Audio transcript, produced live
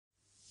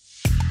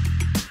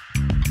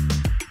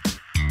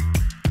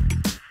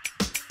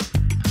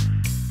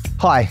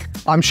Hi,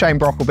 I'm Shane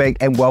Brocklebank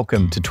and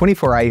welcome to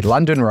 24A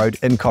London Road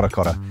in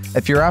Kotakota.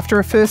 If you're after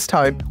a first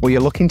home or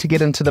you're looking to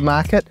get into the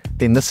market,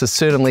 then this is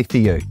certainly for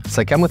you.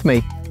 So come with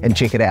me and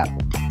check it out.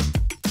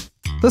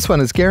 This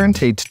one is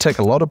guaranteed to tick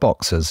a lot of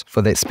boxes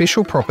for that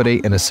special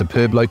property in a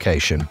superb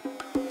location.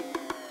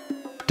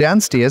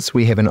 Downstairs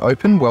we have an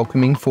open,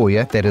 welcoming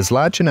foyer that is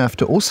large enough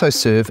to also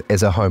serve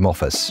as a home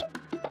office.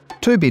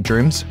 2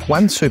 bedrooms,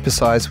 1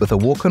 supersize with a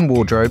walk-in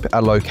wardrobe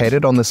are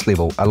located on this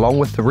level, along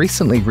with the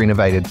recently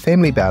renovated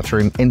family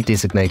bathroom and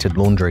designated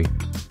laundry.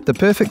 The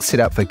perfect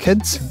setup for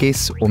kids,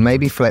 guests or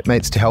maybe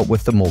flatmates to help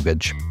with the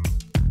mortgage.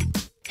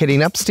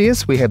 Heading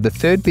upstairs we have the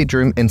 3rd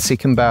bedroom and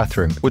 2nd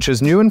bathroom, which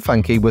is new and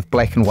funky with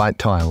black and white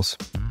tiles.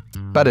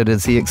 But it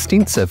is the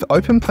extensive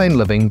open plan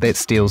living that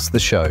steals the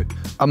show.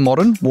 A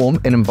modern,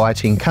 warm and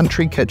inviting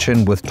country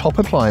kitchen with top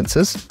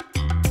appliances.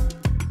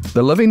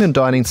 The living and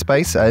dining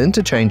space are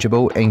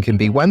interchangeable and can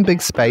be one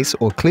big space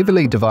or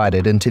cleverly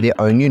divided into their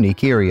own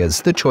unique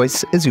areas. The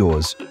choice is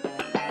yours.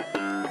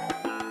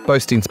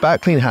 Boasting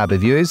sparkling harbour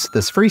views,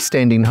 this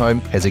freestanding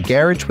home has a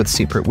garage with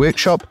separate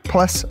workshop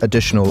plus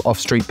additional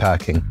off-street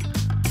parking.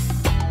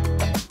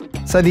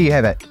 So there you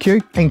have it,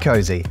 cute and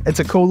cosy.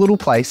 It's a cool little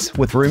place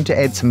with room to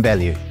add some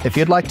value. If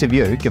you'd like to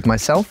view, give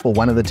myself or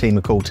one of the team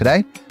a call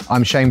today.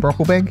 I'm Shane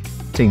Brocklebank,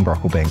 Team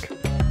Brocklebank.